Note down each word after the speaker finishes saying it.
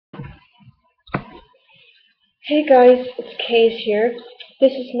Hey guys, it's Kate here.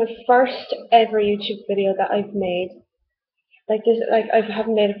 This is my first ever YouTube video that I've made. I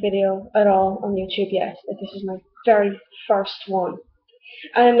haven't made a video at all on YouTube yet. This is my very first one.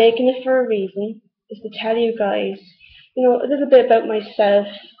 And I'm making it for a reason, is to tell you guys, a little bit about myself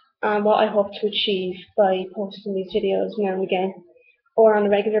and what I hope to achieve by posting these videos now and again, or on a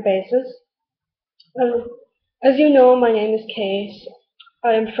regular basis. Um, as you know, my name is Kate.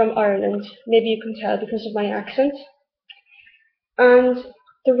 I am from Ireland. Maybe you can tell because of my accent. And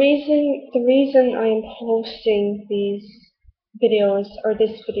the reason I am posting these videos or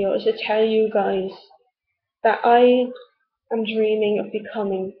this video is to tell you guys that I am dreaming of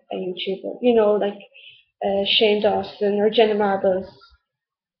becoming a YouTuber. Shane Dawson or Jenna Marbles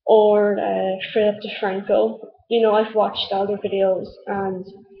or Philip DeFranco. I've watched all their videos and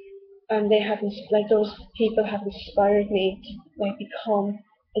they have those people have inspired me to become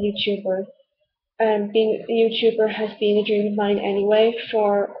a YouTuber. Being a YouTuber has been a dream of mine anyway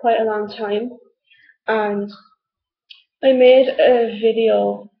for quite a long time. And I made a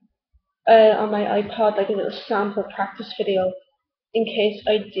video on my iPod, like a little sample practice video, in case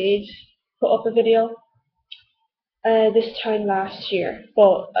I did put up a video this time last year.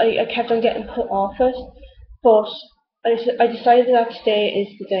 But I kept on getting put off it. But I decided that today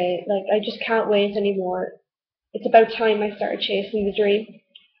is the day. Like, I just can't wait anymore. It's about time I started chasing the dream.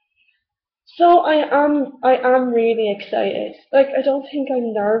 So I am really excited. Like, I don't think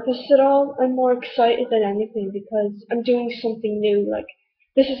I'm nervous at all. I'm more excited than anything because I'm doing something new. Like,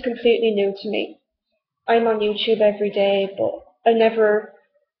 this is completely new to me. I'm on YouTube every day, but I never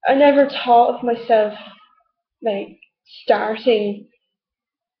thought of myself like starting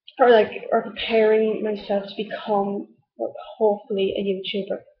or preparing myself to become hopefully a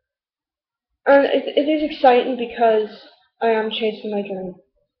YouTuber. And it is exciting because I am chasing my dream.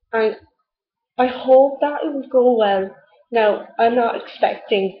 And I hope that it will go well. Now, I'm not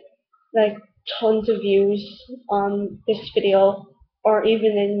expecting like tons of views on this video or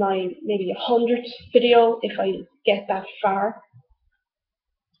even in my maybe 100th video if I get that far.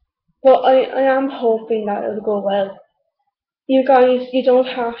 But I am hoping that it'll go well. You guys, you don't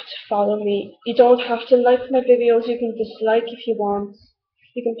have to follow me. You don't have to like my videos. You can dislike if you want.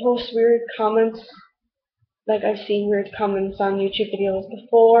 You can post weird comments. Like, I've seen weird comments on YouTube videos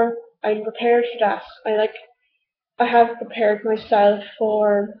before. I'm prepared for that. I have prepared myself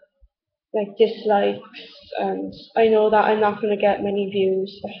for like dislikes, and I know that I'm not going to get many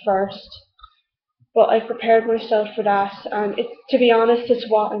views at first, but I've prepared myself for that, and to be honest, it's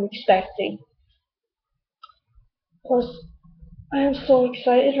what I'm expecting. Plus, I am so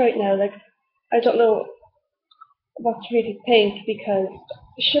excited right now. Like, I don't know what to really think because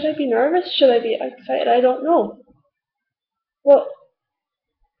should I be nervous? Should I be excited? I don't know. Well,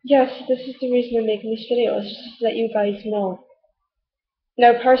 yes, this is the reason I'm making this video, is just to let you guys know.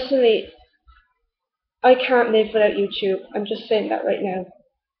 Now, personally, I can't live without YouTube. I'm just saying that right now.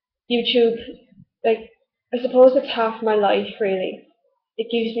 YouTube, like, I suppose it's half my life, really. It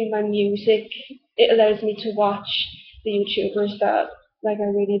gives me my music. It allows me to watch the YouTubers that I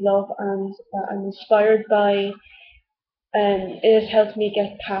really love and that I'm inspired by. It has helped me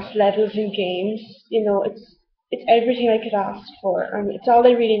get past levels in games. It's everything I could ask for, and it's all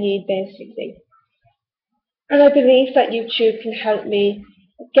I really need, basically. And I believe that YouTube can help me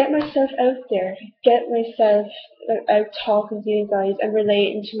get myself out there, get myself out talking to you guys and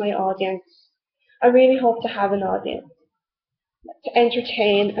relating to my audience. I really hope to have an audience to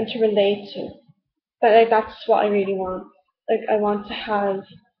entertain and to relate to. That's what I really want. Like, I want to have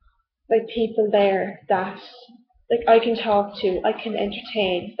people there that I can talk to, I can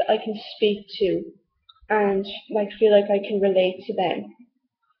entertain, that I can speak to, and feel like I can relate to them.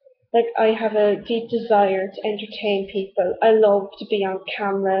 Like, I have a deep desire to entertain people. I love to be on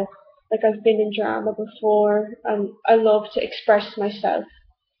camera. Like, I've been in drama before, and I love to express myself.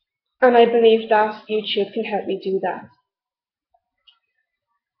 And I believe that YouTube can help me do that.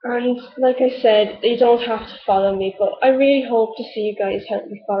 And like I said, you don't have to follow me, but I really hope to see you guys help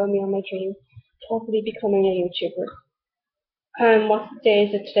me follow me on my dream, hopefully becoming a YouTuber. What day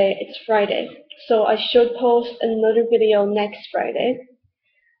is it today? It's Friday. So I should post another video next Friday.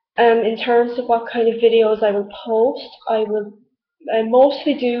 In terms of what kind of videos I will post, I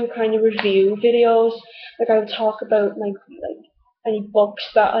mostly do kind of review videos. Like, I'll talk about any books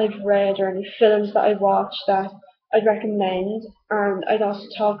that I've read or any films that I watched that I'd recommend, and I'd also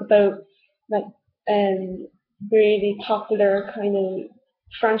talk about like really popular kind of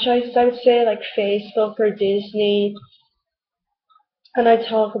franchises, I would say, like Facebook or Disney, and I'd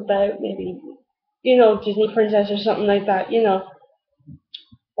talk about maybe Disney Princess or something like that,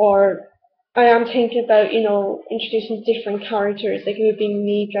 or I am thinking about, introducing different characters, like it would be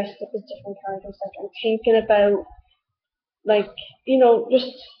me dressed up as different characters. Like I'm thinking about, like,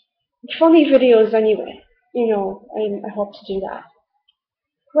 just funny videos anyway. I hope to do that.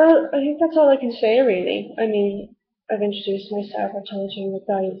 Well, I think that's all I can say really. I mean, I've introduced myself, I've told you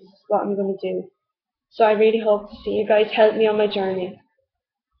guys what I'm going to do. So I really hope to see you guys help me on my journey.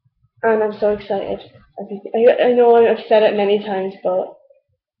 And I'm so excited. I know I've said it many times, but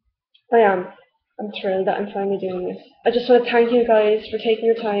I am. I'm thrilled that I'm finally doing this. I just want to thank you guys for taking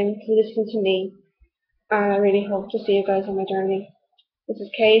your time to listen to me, and I really hope to see you guys on my journey. This is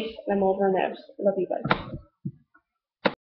Kate, and I'm over and out. Love you guys.